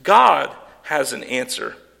 God has an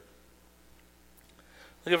answer.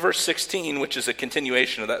 Look at verse 16, which is a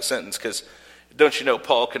continuation of that sentence, because don't you know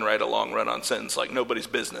Paul can write a long run-on sentence like nobody's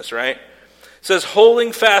business, right? It says,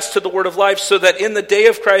 holding fast to the word of life, so that in the day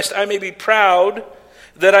of Christ I may be proud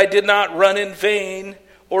that I did not run in vain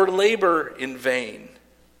or labor in vain.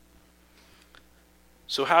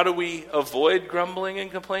 So how do we avoid grumbling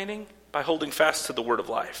and complaining? By holding fast to the word of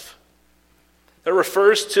life. That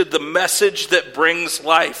refers to the message that brings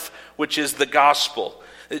life, which is the gospel.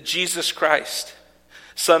 That Jesus Christ,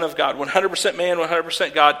 Son of God, 100% man,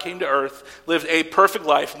 100% God, came to earth, lived a perfect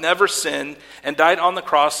life, never sinned, and died on the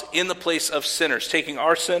cross in the place of sinners, taking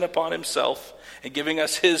our sin upon himself and giving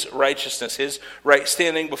us his righteousness, his right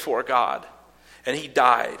standing before God. And he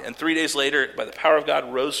died, and 3 days later, by the power of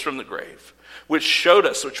God, rose from the grave, which showed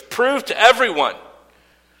us, which proved to everyone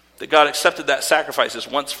that God accepted that sacrifice as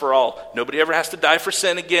once for all. Nobody ever has to die for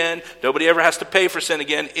sin again. Nobody ever has to pay for sin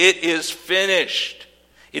again. It is finished.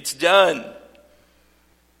 It's done.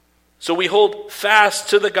 So we hold fast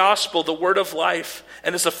to the gospel, the word of life.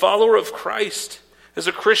 And as a follower of Christ, as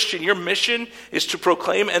a Christian, your mission is to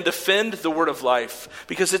proclaim and defend the word of life,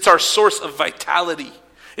 because it's our source of vitality.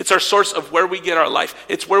 It's our source of where we get our life.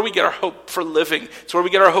 It's where we get our hope for living. It's where we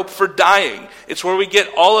get our hope for dying. It's where we get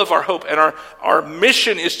all of our hope. And our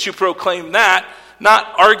mission is to proclaim that, not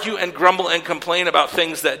argue and grumble and complain about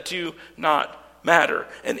things that do not matter.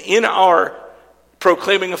 And in our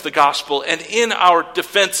proclaiming of the gospel and in our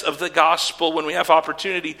defense of the gospel, when we have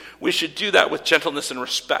opportunity, we should do that with gentleness and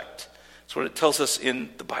respect. That's what it tells us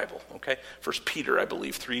in the Bible, okay? 1 Peter, I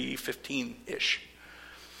believe, 3:15-ish.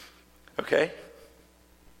 Okay?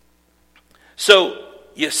 So,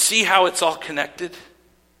 you see how it's all connected?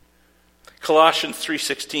 Colossians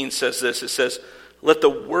 3:16 says this. It says, let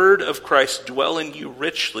the word of Christ dwell in you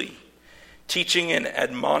richly, teaching and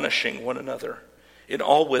admonishing one another in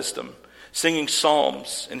all wisdom, singing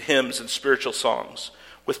psalms and hymns and spiritual songs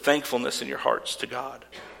with thankfulness in your hearts to God.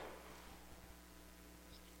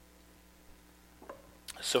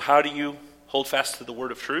 So how do you hold fast to the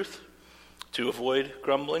word of truth to avoid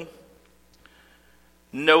grumbling?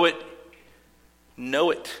 Know it.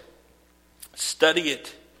 Know it. Study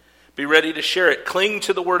it. Be ready to share it. Cling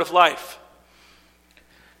to the word of life.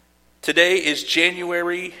 Today is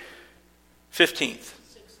January 15th.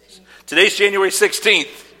 Today's January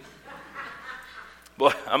 16th.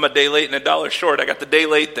 Boy, I'm a day late and $1 short. I got the day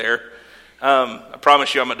late there. I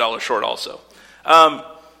promise you I'm $1 short also.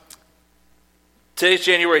 Today's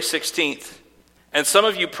January 16th. And some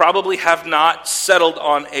of you probably have not settled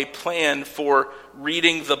on a plan for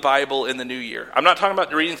reading the Bible in the new year. I'm not talking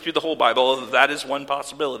about reading through the whole Bible, although that is one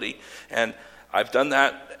possibility. And I've done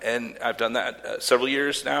that, several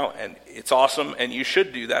years now, and it's awesome, and you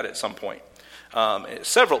should do that at some point, at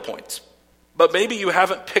several points. But maybe you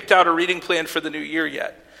haven't picked out a reading plan for the new year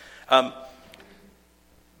yet. Our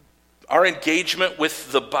engagement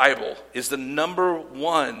with the Bible is the number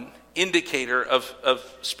one indicator of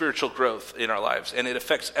spiritual growth in our lives, and it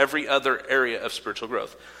affects every other area of spiritual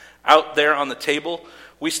growth. Out there on the table,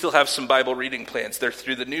 we still have some Bible reading plans. They're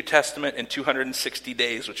through the New Testament in 260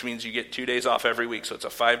 days, which means you get 2 days off every week, so it's a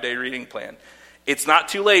 5-day reading plan. It's not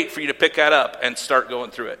too late for you to pick that up and start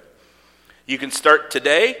going through it. You can start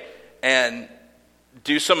today and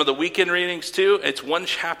do some of the weekend readings too. It's 1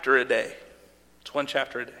 chapter a day. It's 1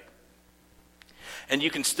 chapter a day. And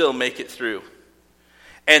you can still make it through.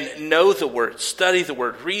 And know the word, study the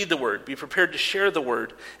word, read the word, be prepared to share the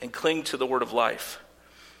word, and cling to the word of life.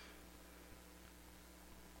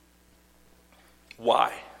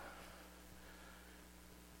 Why?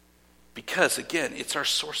 Because, again, it's our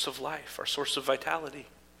source of life, our source of vitality.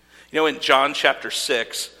 You know, in John chapter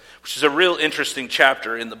 6, which is a real interesting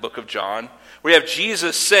chapter in the book of John, we have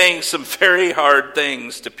Jesus saying some very hard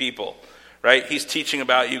things to people, right? He's teaching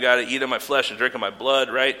about you got to eat of my flesh and drink of my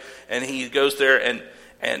blood, right? And he goes there and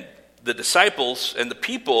the disciples and the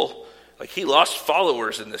people, like he lost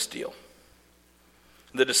followers in this deal.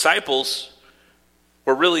 The disciples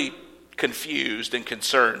were really confused and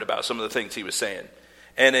concerned about some of the things he was saying.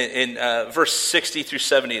 And in verse 60 through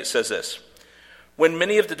 70, it says this. When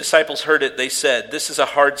many of the disciples heard it, they said, "This is a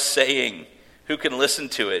hard saying. Who can listen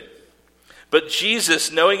to it?" But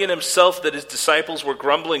Jesus, knowing in himself that his disciples were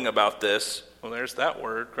grumbling about this, well, there's that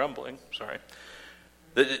word, grumbling, sorry.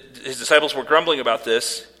 His disciples were grumbling about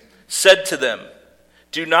this, said to them,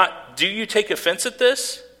 Do you take offense at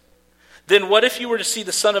this? Then what if you were to see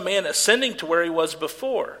the Son of Man ascending to where he was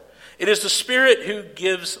before? It is the Spirit who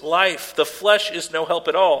gives life. The flesh is no help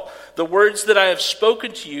at all. The words that I have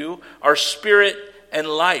spoken to you are spirit and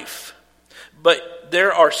life. But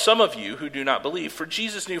there are some of you who do not believe. For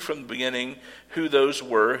Jesus knew from the beginning who those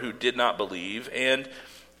were who did not believe and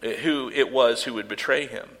who it was who would betray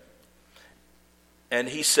him. And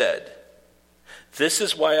he said, "This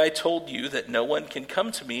is why I told you that no one can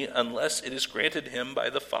come to me unless it is granted him by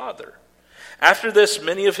the Father." After this,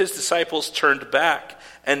 many of his disciples turned back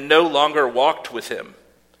and no longer walked with him.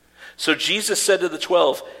 So Jesus said to the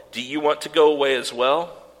 12, "Do you want to go away as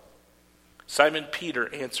well?" Simon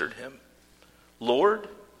Peter answered him, "Lord,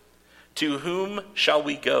 to whom shall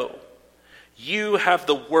we go? You have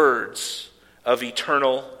the words of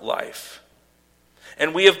eternal life.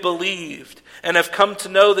 And we have believed and have come to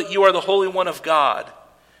know that you are the Holy One of God."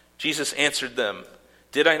 Jesus answered them,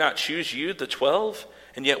 "Did I not choose you, the 12?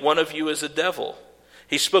 And yet one of you is a devil."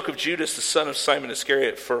 He spoke of Judas, the son of Simon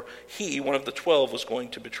Iscariot, for he, one of the 12, was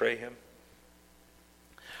going to betray him.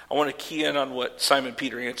 I want to key in on what Simon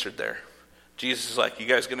Peter answered there. Jesus is like, "You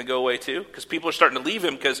guys going to go away too?" Because people are starting to leave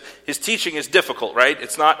him because his teaching is difficult, right?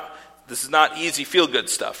 This is not easy feel-good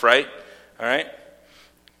stuff, right? All right?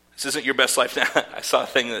 This isn't your best life now. I saw a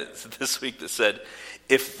thing this week that said,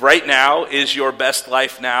 if right now is your best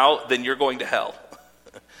life now, then you're going to hell.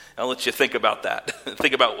 I'll let you think about that.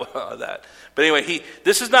 Think about that. But anyway,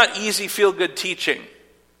 this is not easy feel-good teaching,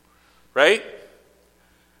 right?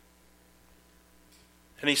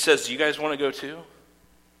 And he says, "Do you guys want to go too?"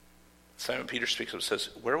 Simon Peter speaks up and says,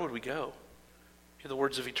 "Where would we go? You have the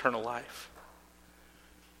words of eternal life."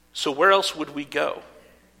 So where else would we go?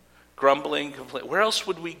 Grumbling, complaining. Where else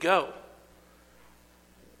would we go?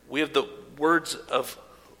 We have the words of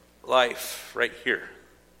life right here,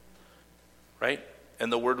 right?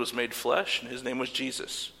 And the Word was made flesh, and his name was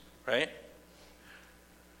Jesus, right?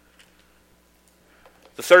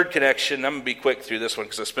 The third connection, I'm going to be quick through this one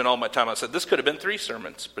because I spent all my time. I said this could have been 3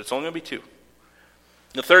 sermons, but it's only going to be 2.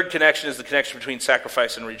 The third connection is the connection between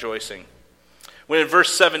sacrifice and rejoicing. When in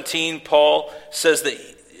verse 17, Paul says that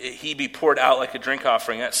he be poured out like a drink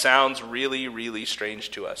offering, that sounds really, really strange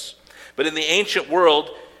to us. But in the ancient world,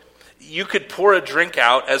 you could pour a drink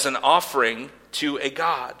out as an offering to a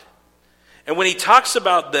god. And when he talks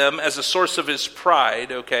about them as a source of his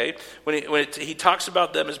pride, okay, when he talks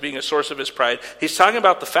about them as being a source of his pride, he's talking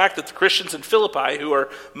about the fact that the Christians in Philippi, who are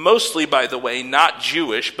mostly, by the way, not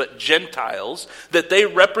Jewish, but Gentiles, that they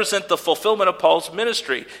represent the fulfillment of Paul's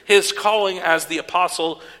ministry, his calling as the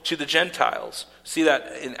apostle to the Gentiles. See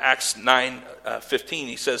that in Acts 9:15.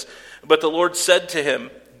 He says, "But the Lord said to him,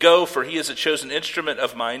 'Go, for he is a chosen instrument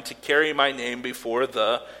of mine to carry my name before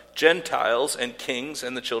the Gentiles and kings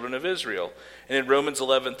and the children of Israel.'" And in Romans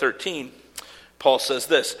 11:13, Paul says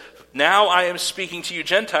this, "Now I am speaking to you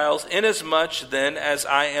Gentiles, inasmuch then as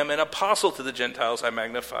I am an apostle to the Gentiles, I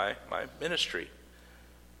magnify my ministry."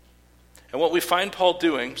 And what we find Paul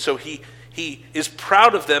doing, so he is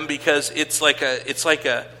proud of them because it's like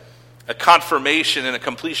a confirmation and a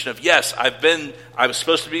completion of, yes, I was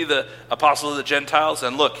supposed to be the apostle of the Gentiles,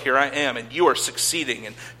 and look, here I am, and you are succeeding,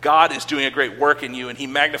 and God is doing a great work in you, and he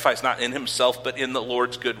magnifies not in himself, but in the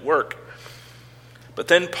Lord's good work. But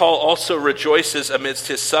then Paul also rejoices amidst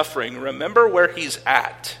his suffering. Remember where he's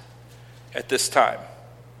at this time.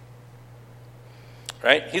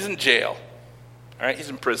 Right? He's in jail. All right? He's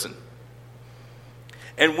in prison.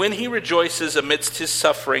 And when he rejoices amidst his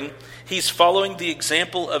suffering, he's following the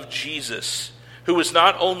example of Jesus, who was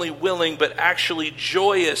not only willing, but actually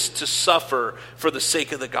joyous to suffer for the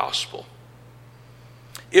sake of the gospel.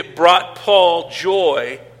 It brought Paul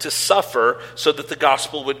joy to suffer so that the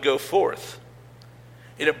gospel would go forth.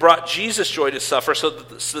 And it brought Jesus joy to suffer so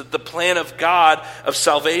that the plan of God of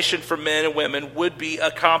salvation for men and women would be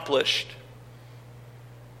accomplished.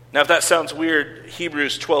 Now, if that sounds weird,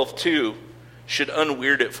 Hebrews 12:2 should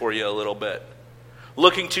unweird it for you a little bit.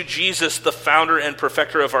 Looking to Jesus, the founder and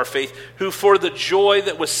perfecter of our faith, who for the joy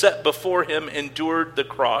that was set before him endured the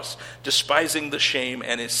cross, despising the shame,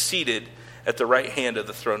 and is seated at the right hand of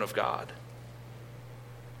the throne of God.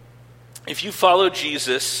 If you follow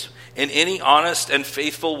Jesus in any honest and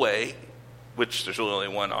faithful way, which there's really only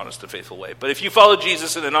one honest and faithful way, but if you follow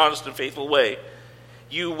Jesus in an honest and faithful way,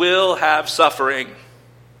 you will have suffering.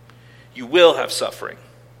 You will have suffering.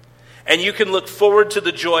 And you can look forward to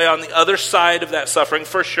the joy on the other side of that suffering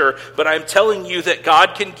for sure. But I'm telling you that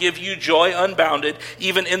God can give you joy unbounded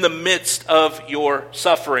even in the midst of your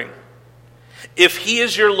suffering. If he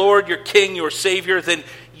is your Lord, your King, your Savior, then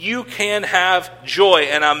you can have joy.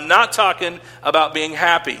 And I'm not talking about being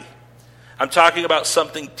happy. I'm talking about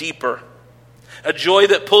something deeper. A joy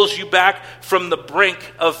that pulls you back from the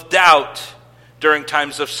brink of doubt during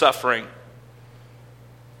times of suffering.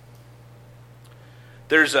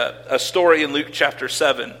 There's a story in Luke chapter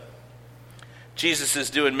 7. Jesus is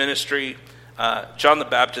doing ministry. John the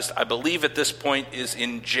Baptist, I believe at this point, is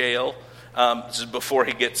in jail. This is before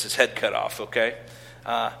he gets his head cut off, okay?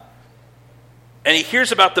 And he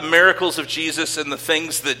hears about the miracles of Jesus and the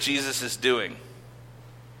things that Jesus is doing.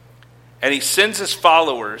 And he sends his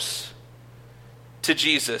followers to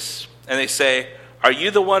Jesus. And they say, are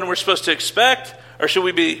you the one we're supposed to expect? Or should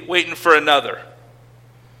we be waiting for another?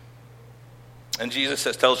 And Jesus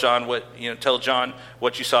says, tell John what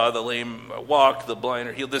you saw, the lame walk, the blind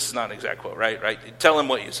are healed. This is not an exact quote, right? Tell him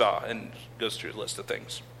what you saw, and goes through a list of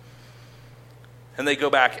things. And they go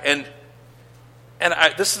back, and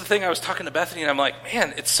this is the thing I was talking to Bethany, and I'm like,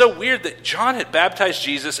 man, it's so weird that John had baptized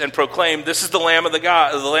Jesus and proclaimed, this is the Lamb of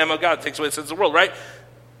God that takes away the sins of the world, right?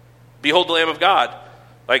 Behold the Lamb of God.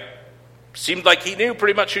 Seemed like he knew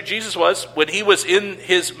pretty much who Jesus was. When he was in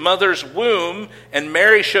his mother's womb and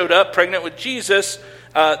Mary showed up pregnant with Jesus,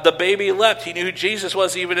 the baby leapt. He knew who Jesus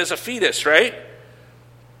was even as a fetus, right?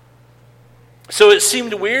 So it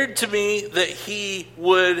seemed weird to me that he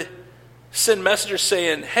would send messengers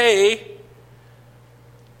saying, hey,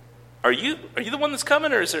 are you the one that's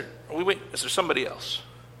coming, or is there somebody else?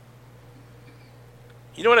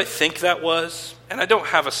 You know what I think that was? And I don't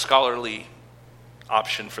have a scholarly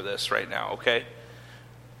option for this right now, okay?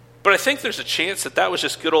 But I think there's a chance that was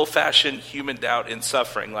just good old-fashioned human doubt and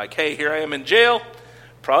suffering. Like, hey, here I am in jail,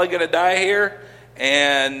 probably going to die here,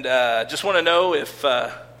 and just want to know if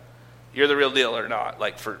you're the real deal or not.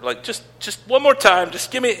 Just one more time, just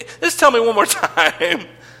tell me one more time.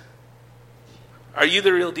 Are you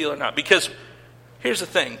the real deal or not? Because here's the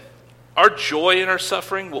thing. Our joy in our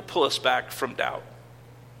suffering will pull us back from doubt.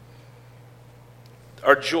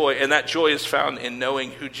 Our joy, and that joy is found in knowing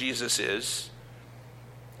who Jesus is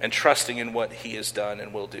and trusting in what he has done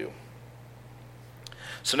and will do.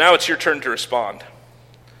 So now it's your turn to respond.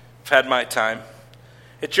 I've had my time.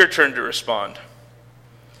 It's your turn to respond.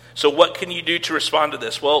 So what can you do to respond to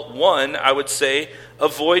this? Well, one, I would say,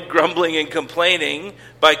 avoid grumbling and complaining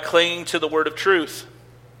by clinging to the word of truth.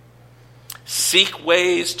 Seek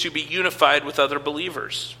ways to be unified with other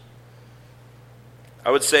believers. I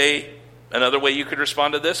would say another way you could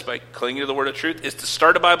respond to this by clinging to the word of truth is to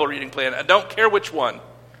start a Bible reading plan. I don't care which one.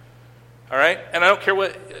 All right? And I don't care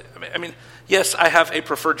what... yes, I have a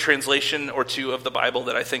preferred translation or two of the Bible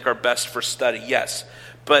that I think are best for study. Yes.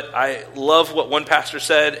 But I love what one pastor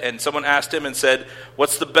said, and someone asked him and said,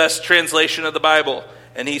 what's the best translation of the Bible?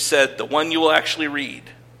 And he said, the one you will actually read.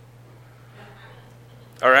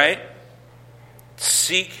 All right?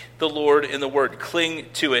 Seek the Lord in the word. Cling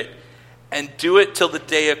to it. And do it till the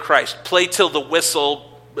day of Christ. Play till the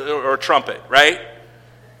whistle or trumpet, right?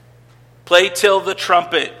 Play till the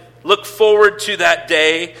trumpet. Look forward to that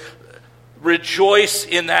day. Rejoice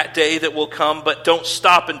in that day that will come, but don't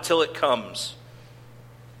stop until it comes.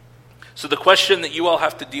 So the question that you all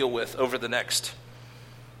have to deal with over the next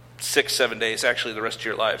 6-7 days, actually the rest of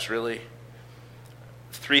your lives, really,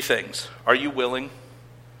 3 things. Are you willing?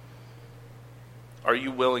 Are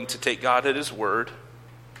you willing to take God at his word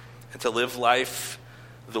and to live life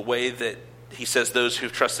the way that he says those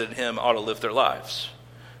who've trusted in him ought to live their lives?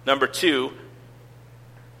 Number 2,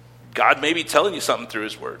 God may be telling you something through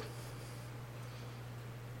his word.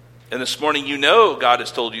 And this morning God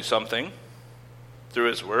has told you something through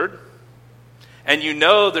his word. And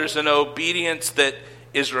there's an obedience that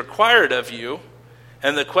is required of you.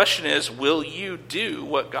 And the question is, will you do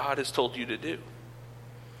what God has told you to do?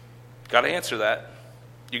 Got to answer that.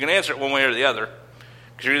 You can answer it one way or the other.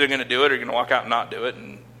 Because you're either going to do it or you're going to walk out and not do it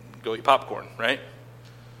and go eat popcorn, right?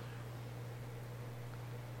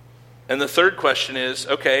 And the third question is,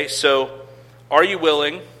 okay, so are you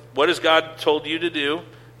willing? What has God told you to do?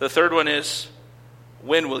 The third one is,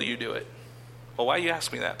 when will you do it? Well, why you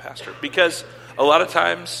ask me that, Pastor? Because a lot of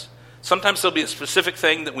times, sometimes there'll be a specific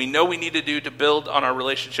thing that we know we need to do to build on our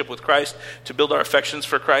relationship with Christ, to build our affections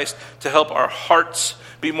for Christ, to help our hearts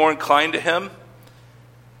be more inclined to him.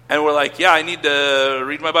 And we're like, yeah, I need to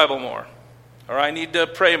read my Bible more. Or I need to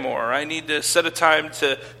pray more. Or I need to set a time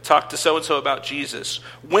to talk to so-and-so about Jesus.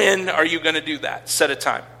 When are you going to do that? Set a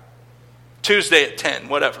time. Tuesday at 10,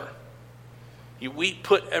 whatever. We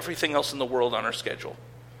put everything else in the world on our schedule.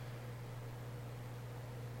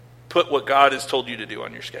 Put what God has told you to do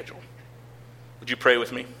on your schedule. Would you pray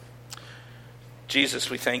with me? Jesus,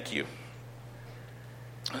 we thank you.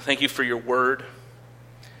 Thank you for your word.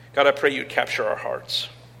 God, I pray you'd capture our hearts.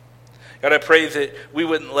 God, I pray that we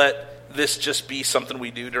wouldn't let this just be something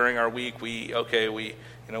we do during our week. We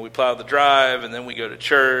plow the drive, and then we go to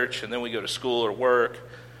church, and then we go to school or work.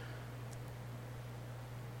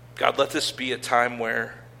 God, let this be a time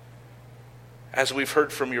where, as we've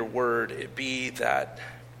heard from your word, it be that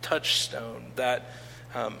touchstone, that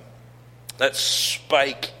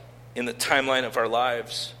spike in the timeline of our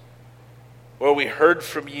lives, where we heard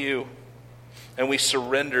from you and we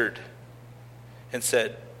surrendered and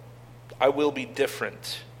said, I will be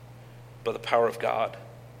different by the power of God,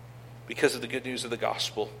 because of the good news of the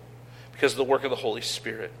gospel, because of the work of the Holy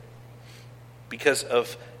Spirit, because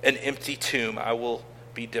of an empty tomb. I will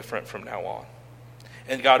be different from now on.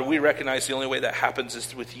 And God, we recognize the only way that happens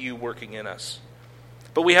is with you working in us.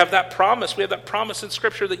 But we have that promise. We have that promise in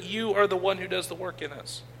Scripture that you are the one who does the work in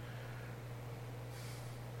us.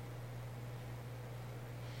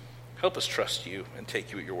 Help us trust you and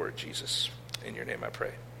take you at your word, Jesus. In your name I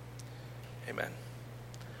pray. Amen.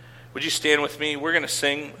 Would you stand with me? We're going to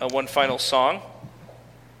sing one final song.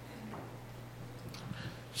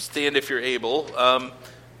 Stand if you're able.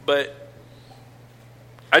 But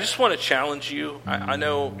I just want to challenge you. I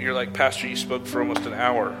know you're like, Pastor, you spoke for almost an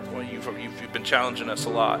hour. Well, you've been challenging us a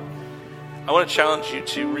lot. I want to challenge you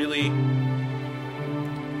to really,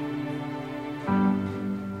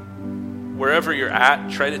 wherever you're at,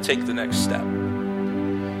 try to take the next step.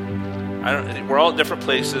 We're all at different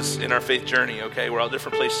places in our faith journey, okay? We're all at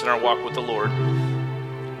different places in our walk with the Lord.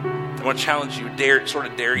 I want to challenge you, dare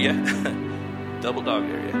you, double dog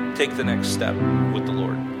dare you. Take the next step with the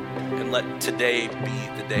Lord. And let today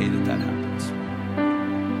be the day that happens.